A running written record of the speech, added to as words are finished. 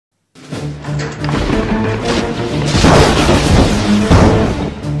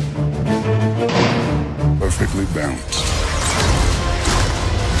Perfectly balanced,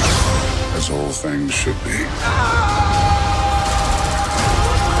 as all things should be.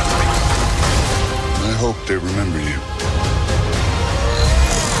 I hope they remember you.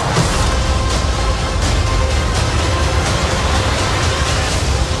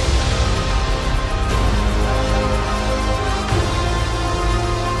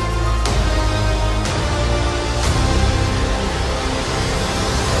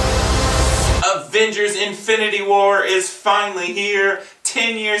 Avengers Infinity War is finally here.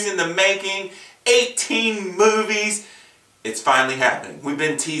 10 years in the making. 18 movies. It's finally happening. We've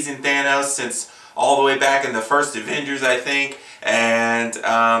been teasing Thanos since all the way back in the first Avengers, I think. And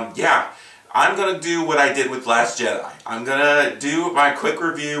yeah, I'm going to do what I did with Last Jedi. I'm going to do my quick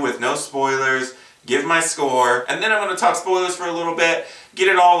review with no spoilers, give my score, and then I'm going to talk spoilers for a little bit, get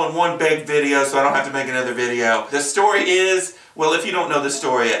it all in one big video so I don't have to make another video. The story is, well, if you don't know the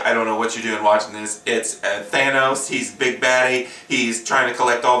story, I don't know what you're doing watching this. It's Thanos. He's big baddie. He's trying to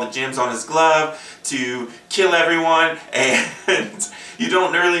collect all the gems on his glove to kill everyone, and you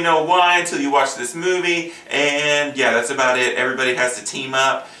don't really know why until you watch this movie. And yeah, that's about it. Everybody has to team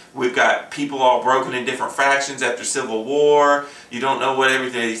up. We've got people all broken in different factions after Civil War. You don't know what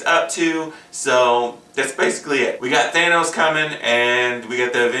everything he's up to. So that's basically it. We got Thanos coming, and we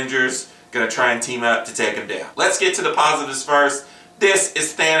got the Avengers gonna try and team up to take him down. Let's get to the positives first. This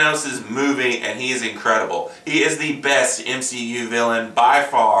is Thanos' movie, and he is incredible. He is the best MCU villain by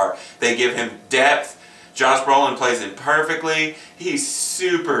far. They give him depth. Josh Brolin plays him perfectly. He's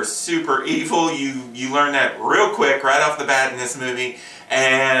super, super evil. You learn that real quick right off the bat in this movie.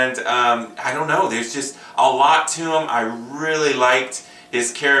 And I don't know, there's just a lot to him. I really liked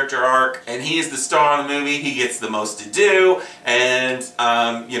his character arc, and he is the star of the movie. He gets the most to do, and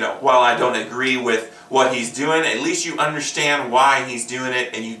you know, while I don't agree with what he's doing, at least you understand why he's doing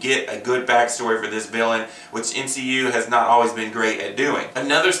it, and you get a good backstory for this villain, which MCU has not always been great at doing.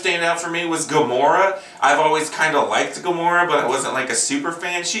 Another standout for me was Gamora. I've always kind of liked Gamora, but I wasn't like a super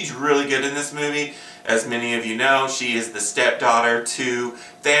fan. She's really good in this movie. As many of you know, she is the stepdaughter to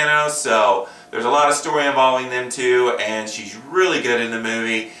Thanos, so there's a lot of story involving them two, and she's really good in the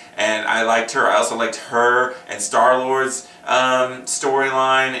movie, and I liked her. I also liked her and Star-Lord's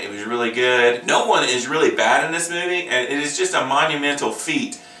storyline. It was really good. No one is really bad in this movie, and it is just a monumental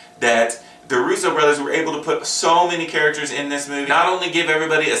feat that the Russo brothers were able to put so many characters in this movie. Not only give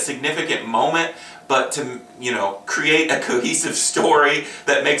everybody a significant moment, but to, you know, create a cohesive story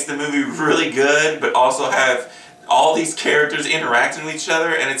that makes the movie really good, but also have all these characters interacting with each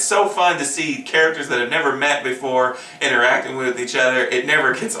other. And it's so fun to see characters that have never met before interacting with each other. It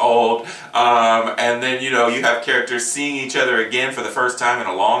never gets old. And then, you know, you have characters seeing each other again for the first time in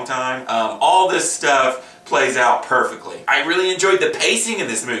a long time. All this stuff plays out perfectly. I really enjoyed the pacing of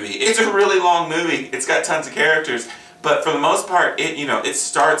this movie. It's a really long movie. It's got tons of characters. But for the most part, it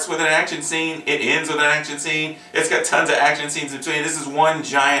starts with an action scene, it ends with an action scene. It's got tons of action scenes in between. This is one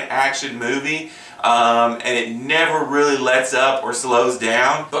giant action movie, and it never really lets up or slows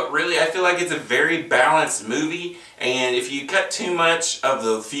down. But really, I feel like it's a very balanced movie, and if you cut too much of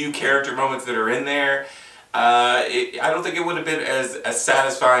the few character moments that are in there, I don't think it would have been as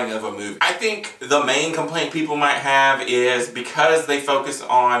satisfying of a movie. I think the main complaint people might have is because they focus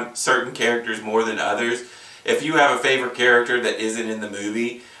on certain characters more than others. If you have a favorite character that isn't in the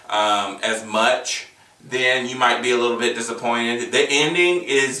movie as much, then you might be a little bit disappointed. The ending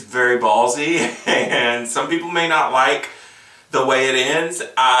is very ballsy, and some people may not like the way it ends.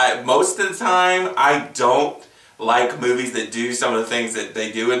 Most of the time, I don't like movies that do some of the things that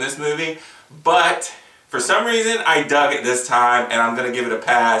they do in this movie, but for some reason, I dug it this time, and I'm going to give it a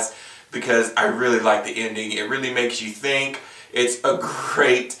pass because I really like the ending. It really makes you think. It's a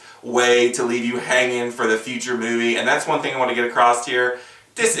great way to leave you hanging for the future movie, and that's one thing I want to get across here.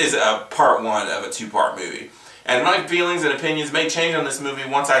 This is a part one of a two-part movie, and my feelings and opinions may change on this movie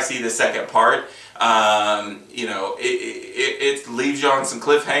once I see the second part. You know, it leaves you on some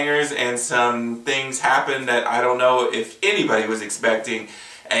cliffhangers, and some things happen that I don't know if anybody was expecting,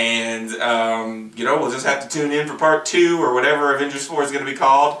 and you know, we'll just have to tune in for part 2 or whatever Avengers 4 is going to be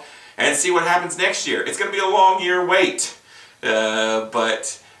called and see what happens next year. It's going to be a long year wait,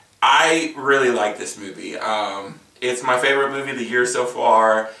 but I really like this movie. It's my favorite movie of the year so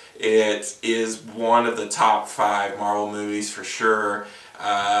far. It is one of the top 5 Marvel movies for sure.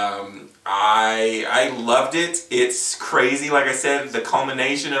 I loved it. It's crazy, like I said, the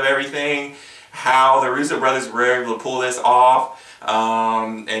culmination of everything, how the Russo brothers were able to pull this off.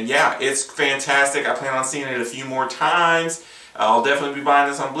 And yeah, it's fantastic. I plan on seeing it a few more times. I'll definitely be buying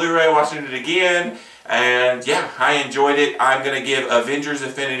this on Blu-ray, watching it again. And yeah, I enjoyed it. I'm going to give Avengers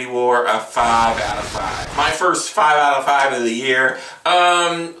Infinity War a 5 out of 5. My first 5 out of 5 of the year.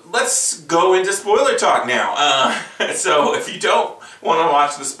 Let's go into spoiler talk now. So if you don't want to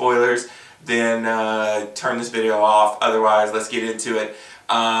watch the spoilers, then turn this video off. Otherwise, let's get into it.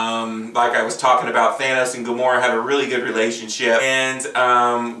 Like I was talking about, Thanos and Gamora have a really good relationship.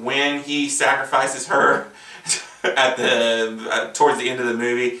 And when he sacrifices her at towards the end of the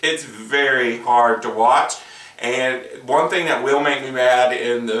movie, it's very hard to watch. And one thing that will make me mad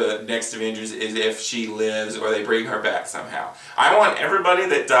in the next Avengers is if she lives or they bring her back somehow. I want everybody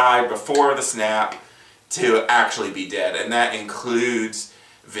that died before the snap to actually be dead, and that includes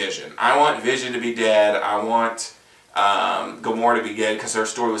Vision. I want Vision to be dead. I want Gamora to be dead because her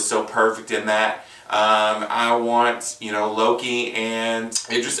story was so perfect in that. I want, you know, Loki and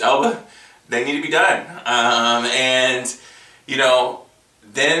Idris Elba. They need to be done. And, you know,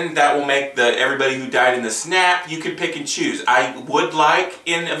 then that will make everybody who died in the snap, you can pick and choose. I would like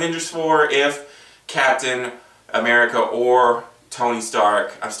in Avengers 4 if Captain America or Tony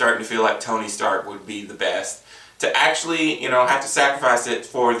Stark, I'm starting to feel like Tony Stark would be the best, to actually, you know, have to sacrifice it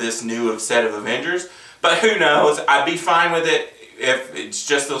for this new set of Avengers. But who knows? I'd be fine with it if it's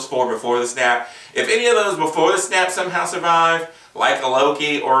just those 4 before the snap. If any of those before the snap somehow survive, like a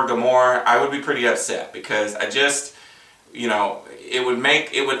Loki or a Gamora, I would be pretty upset because I just, you know, it would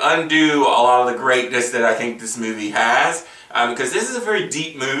undo a lot of the greatness that I think this movie has. Because this is a very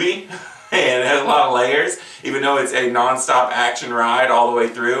deep movie and it has a lot of layers, even though it's a non-stop action ride all the way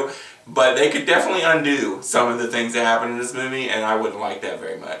through. But they could definitely undo some of the things that happen in this movie, and I wouldn't like that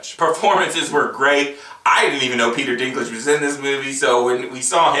very much. Performances were great. I didn't even know Peter Dinklage was in this movie, so when we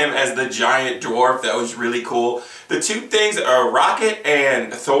saw him as the giant dwarf, that was really cool. The two things are Rocket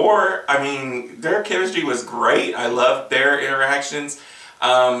and Thor. I mean, their chemistry was great. I loved their interactions.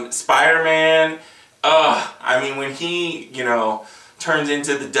 Spider-Man, I mean, when he, you know, turns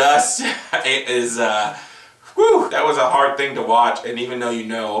into the dust, it is, whew, that was a hard thing to watch. And even though you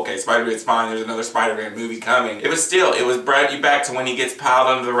know, okay, Spider-Man's fine, there's another Spider-Man movie coming, it was brought you back to when he gets piled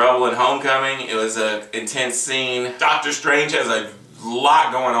under the rubble in Homecoming. It was an intense scene. Doctor Strange has a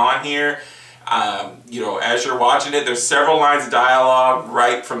lot going on here. You know, as you're watching it, there's several lines of dialogue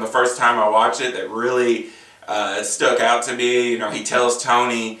right from the first time I watched it that really stuck out to me. You know, he tells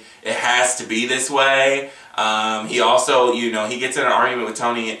Tony it has to be this way. He also, you know, he gets in an argument with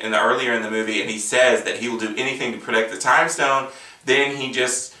Tony earlier in the movie, and he says that he will do anything to protect the Time Stone. Then he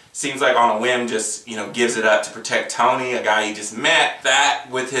just seems like on a whim just, you know, gives it up to protect Tony, a guy he just met. That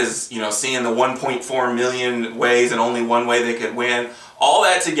with his, you know, seeing the 1.4 million ways and only one way they could win. All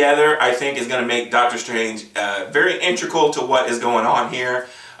that together, I think, is going to make Doctor Strange very integral to what is going on here.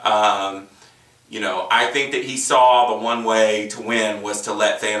 You know, I think that he saw the one way to win was to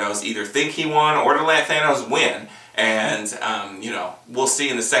let Thanos either think he won or to let Thanos win. And, you know, we'll see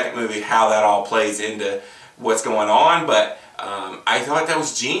in the second movie how that all plays into what's going on. But I thought that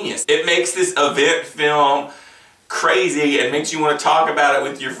was genius. It makes this event film crazy and makes you want to talk about it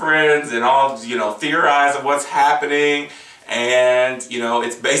with your friends and all, you know, theorize of what's happening. And, you know,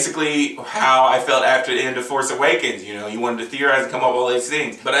 it's basically how I felt after the end of Force Awakens. You know, you wanted to theorize and come up with all these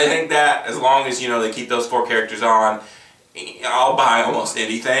things. But I think that as long as, you know, they keep those 4 characters on, I'll buy almost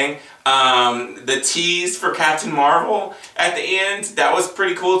anything. The tease for Captain Marvel at the end, that was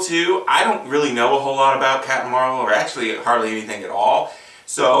pretty cool too. I don't really know a whole lot about Captain Marvel, or actually hardly anything at all.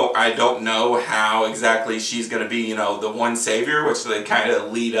 So I don't know how exactly she's going to be, you know, the one savior, which they kind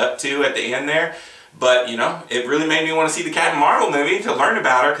of lead up to at the end there. But, you know, it really made me want to see the Captain Marvel movie to learn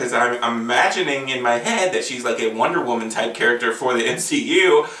about her, because I'm imagining in my head that she's like a Wonder Woman type character for the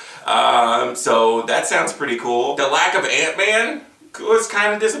MCU. So that sounds pretty cool. The lack of Ant-Man was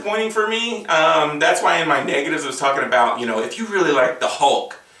kind of disappointing for me. That's why in my negatives I was talking about, you know, if you really like the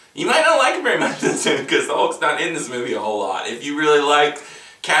Hulk, you might not like him very much because the Hulk's not in this movie a whole lot. If you really like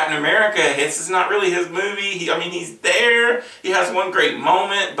Captain America, this is not really his movie. I mean, he's there. He has one great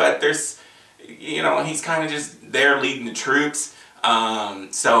moment, but there's, you know, he's kind of just there leading the troops.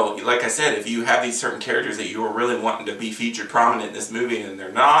 So, like I said, if you have these certain characters that you were really wanting to be featured prominent in this movie and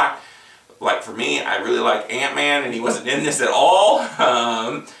they're not, like for me, I really like Ant-Man and he wasn't in this at all.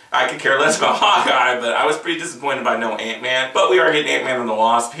 I could care less about Hawkeye, but I was pretty disappointed by no Ant-Man. But we are getting Ant-Man and the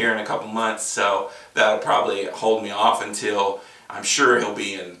Wasp here in a couple months, so that'll probably hold me off until I'm sure he'll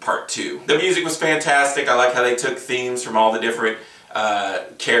be in part 2. The music was fantastic. I like how they took themes from all the different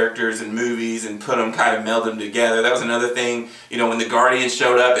characters and movies and put them, kind of meld them together. That was another thing, you know, when the Guardians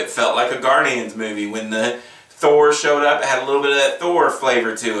showed up, it felt like a Guardians movie. When the Thor showed up, it had a little bit of that Thor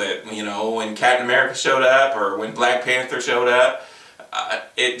flavor to it. You know, when Captain America showed up or when Black Panther showed up,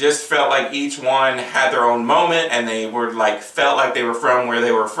 it just felt like each one had their own moment, and they were like, felt like they were from where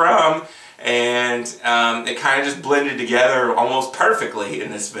they were from, and it kind of just blended together almost perfectly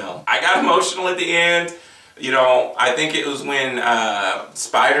in this film. I got emotional at the end. You know, I think it was when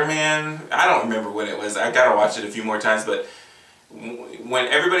Spider-Man, I don't remember when it was, I gotta watch it a few more times, but when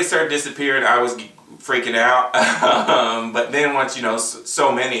everybody started disappearing, I was freaking out. But then once, you know,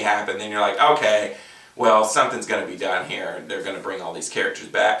 so many happened, then you're like, okay, well, something's going to be done here. They're going to bring all these characters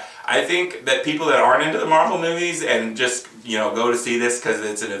back. I think that people that aren't into the Marvel movies and just, you know, go to see this because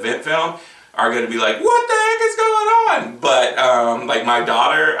it's an event film are going to be like, what the heck is going on? But, like my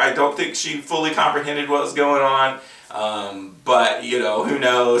daughter, I don't think she fully comprehended what was going on. But, you know, who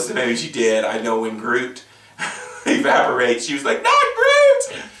knows? Maybe she did. I know when Groot evaporates, she was like, not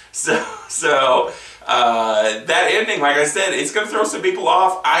Groot! So that ending, like I said, it's going to throw some people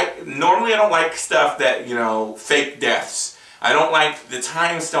off. Normally I don't like stuff that, you know, fake deaths. I don't like the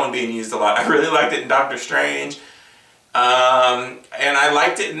time stone being used a lot. I really liked it in Doctor Strange. And I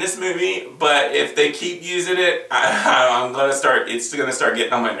liked it in this movie, but if they keep using it, it's going to start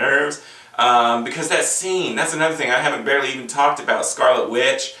getting on my nerves. Because that scene, that's another thing I haven't barely even talked about, Scarlet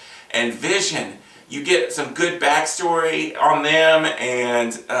Witch and Vision. You get some good backstory on them,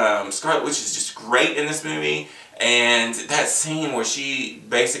 and Scarlet Witch is just great in this movie. And that scene where she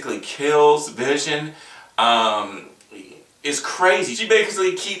basically kills Vision is crazy. She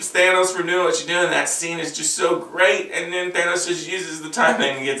basically keeps Thanos from doing what she's doing. That scene is just so great, and then Thanos just uses the time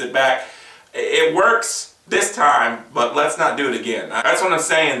thing and gets it back. It works this time, but let's not do it again. That's what I'm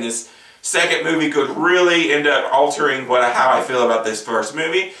saying. This second movie could really end up altering how I feel about this first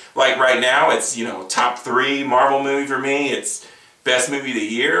movie. Like right now, it's, you know, top 3 Marvel movie for me. It's best movie of the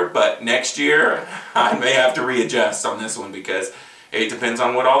year, but next year I may have to readjust on this one because it depends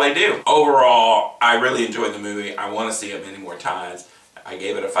on what all they do. Overall, I really enjoyed the movie. I want to see it many more times. I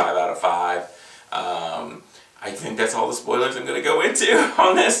gave it a 5 out of 5. I think that's all the spoilers I'm going to go into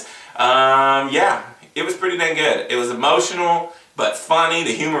on this. Yeah, it was pretty dang good. It was emotional, but funny.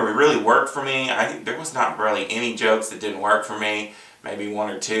 The humor really worked for me. I think there was not really any jokes that didn't work for me. Maybe 1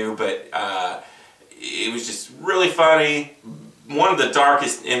 or 2, but it was just really funny. One of the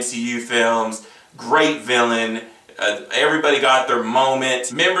darkest MCU films. Great villain. Everybody got their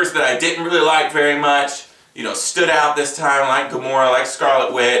moment. Members that I didn't really like very much, you know, stood out this time, like Gamora, like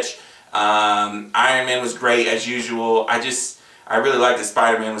Scarlet Witch. Iron Man was great as usual. I really liked that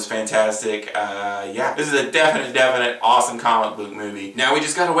Spider-Man was fantastic. Yeah, this is a definite awesome comic book movie. Now we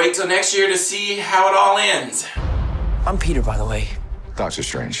just gotta wait till next year to see how it all ends. I'm Peter, by the way. Doctor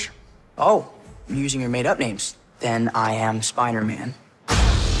Strange. Oh, you're using your made-up names. Then I am Spider-Man.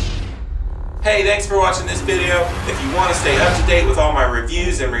 Hey, thanks for watching this video. If you want to stay up to date with all my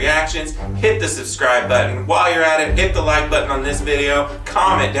reviews and reactions, hit the subscribe button. While you're at it, hit the like button on this video.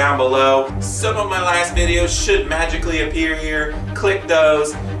 Comment down below. Some of my last videos should magically appear here. Click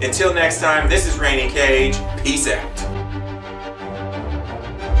those. Until next time, this is Rainy Cage. Peace out.